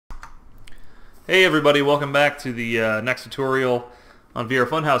Hey everybody, welcome back to the next tutorial on VR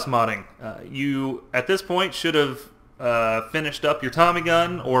Funhouse modding. You, at this point, should have finished up your Tommy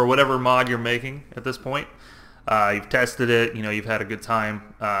gun or whatever mod you're making at this point. You've tested it, you've had a good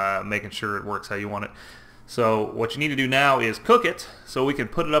time making sure it works how you want it. So what you need to do now is cook it so we can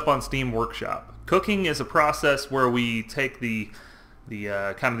put it up on Steam Workshop. Cooking is a process where we take the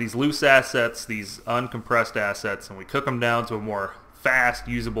kind of these loose assets, these uncompressed assets, and we cook them down to a more fast,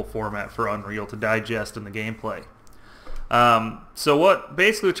 usable format for Unreal to digest in the gameplay. So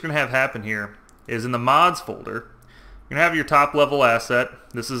basically what's going to have happen here is in the mods folder, you're going to have your top level asset.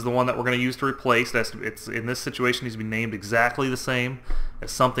 This is the one that we're going to use to replace. It's in this situation needs to be named exactly the same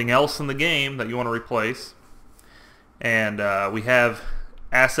as something else in the game that you want to replace. And we have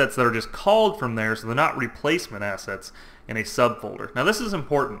assets that are just called from there, so they're not replacement assets, in a subfolder. Now this is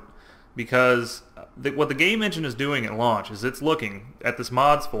important because what the game engine is doing at launch is it's looking at this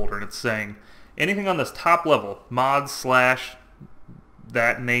mods folder and it's saying anything on this top level, mods slash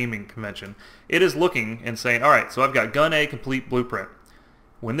that naming convention, it is looking and saying, alright, so I've got Gun A Complete Blueprint.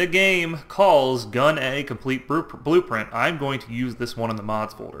 When the game calls Gun A Complete Blueprint, I'm going to use this one in the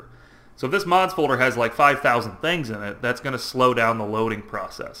mods folder. So if this mods folder has like 5,000 things in it, that's going to slow down the loading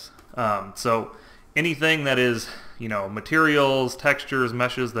process. So anything that is, materials, textures,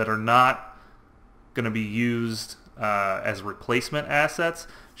 meshes that are not going to be used as replacement assets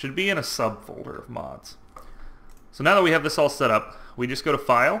should be in a subfolder of mods. So now that we have this all set up, we just go to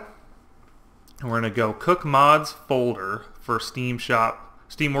File, and we're going to go Cook Mods folder for Steamworks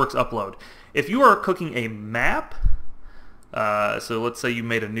Upload. If you are cooking a map, so let's say you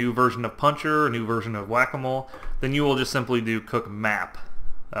made a new version of Puncher, a new version of Whack-A-Mole, then you will just simply do Cook Map.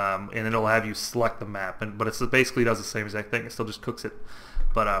 And it'll have you select the map, but it basically does the same exact thing. It still just cooks it.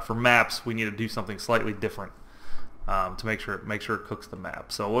 But for maps, we need to do something slightly different to make sure it cooks the map.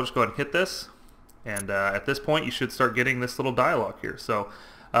 So we'll just go ahead and hit this, and at this point, you should start getting this little dialog here. So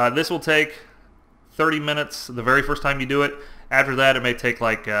this will take 30 minutes the very first time you do it. After that, it may take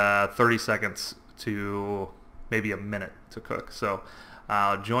like 30 seconds to maybe a minute to cook. So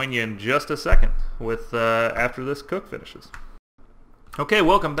I'll join you in just a second with after this cook finishes. Okay,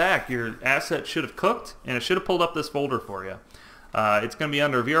 welcome back. Your asset should have cooked, and it should have pulled up this folder for you. It's going to be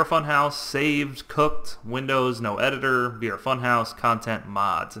under VR Funhouse, Saved, Cooked, Windows, No Editor, VR Funhouse, Content,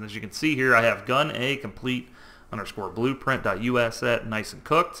 Mods. And as you can see here, I have Gun A Complete _ Blueprint.UAsset nice and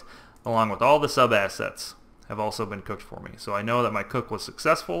cooked, along with all the sub-assets have also been cooked for me. So I know that my cook was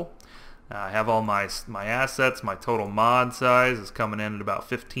successful. I have all my assets. My total mod size is coming in at about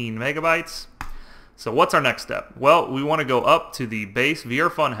 15 megabytes. So what's our next step? Well, we want to go up to the base VR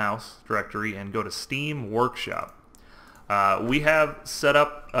Funhouse directory and go to Steam Workshop. We have set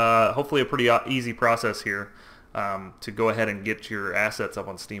up hopefully a pretty easy process here to go ahead and get your assets up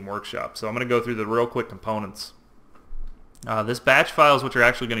on Steam Workshop. So I'm going to go through the real quick components. This batch file is what you're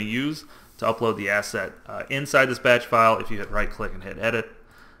actually going to use to upload the asset. Inside this batch file, if you hit right click and hit edit,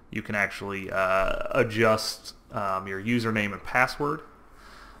 you can actually adjust your username and password.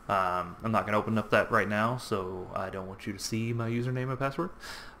 I'm not going to open up that right now, so I don't want you to see my username and password.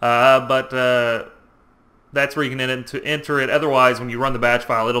 But that's where you can enter it. Otherwise, when you run the batch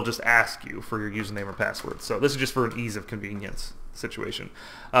file, it'll just ask you for your username or password. So this is just for an ease of convenience situation.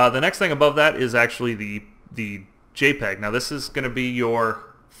 The next thing above that is actually the JPEG. Now this is going to be your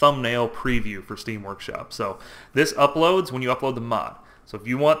thumbnail preview for Steam Workshop. So this uploads when you upload the mod. So if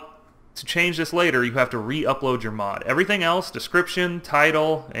you want to change this later, you have to re-upload your mod. Everything else, description,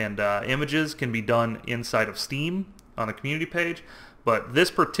 title, and images can be done inside of Steam on the community page, but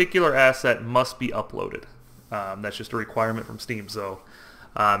this particular asset must be uploaded. That's just a requirement from Steam, so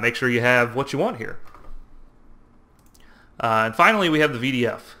make sure you have what you want here. And finally, we have the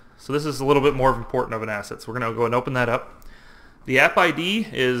VDF. So this is a little bit more important of an asset, so we're going to go and open that up. The app ID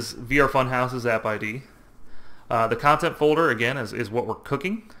is VR Funhouse's app ID. The content folder, again, is what we're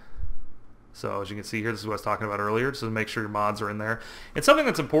cooking. So as you can see here, this is what I was talking about earlier, just to make sure your mods are in there. And something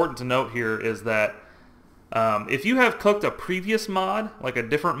that's important to note here is that if you have cooked a previous mod, like a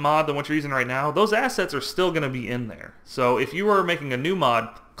different mod than what you're using right now, those assets are still going to be in there. So if you are making a new mod,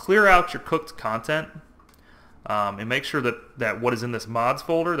 clear out your cooked content and make sure that what is in this mods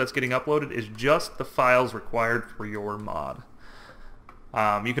folder that's getting uploaded is just the files required for your mod.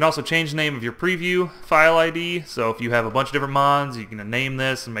 You can also change the name of your preview file ID. So if you have a bunch of different mods, you can name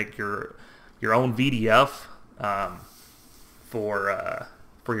this and make your own VDF for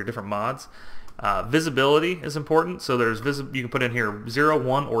your different mods. Visibility is important. So you can put in here 0,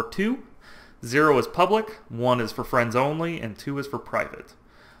 1, or 2. 0 is public, 1 is for friends only, and 2 is for private.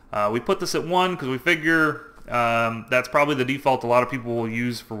 We put this at 1 because we figure That's probably the default a lot of people will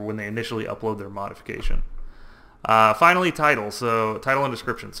use for when they initially upload their modification. Finally, title. So title and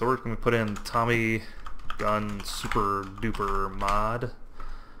description. So we're going to put in Tommy Gun Super Duper Mod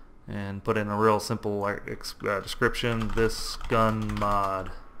and put in a real simple description. This gun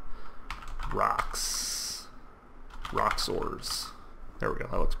mod rocks. Roxors. There we go.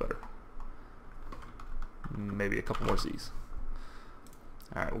 That looks better. Maybe a couple more Z's.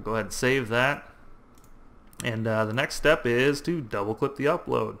 Alright, we'll go ahead and save that. And the next step is to double click the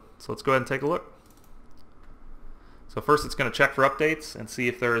upload. So let's go ahead and take a look. So first it's going to check for updates and see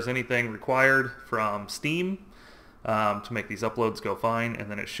if there is anything required from Steam to make these uploads go fine,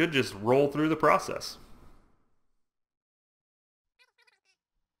 and then it should just roll through the process.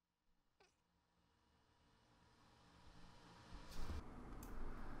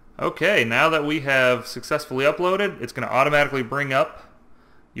 Okay, now that we have successfully uploaded, it's going to automatically bring up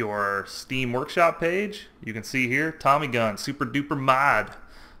your Steam Workshop page. You can see here, Tommy Gun Super Duper Mod,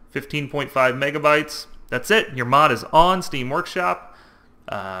 15.5 megabytes. That's it. Your mod is on Steam Workshop.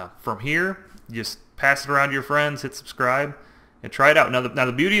 From here, you just pass it around to your friends, hit subscribe, and try it out. Now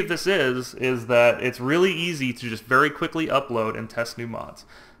the beauty of this is that it's really easy to just very quickly upload and test new mods.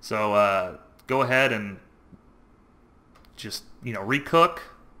 So go ahead and just recook,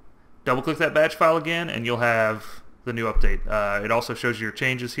 double click that batch file again, and you'll have the new update. It also shows you your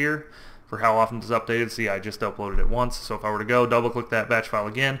changes here for how often it's updated. See, I just uploaded it once, so if I were to go double click that batch file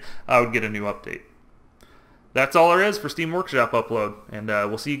again, I would get a new update. That's all there is for Steam Workshop upload, and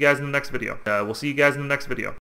we'll see you guys in the next video.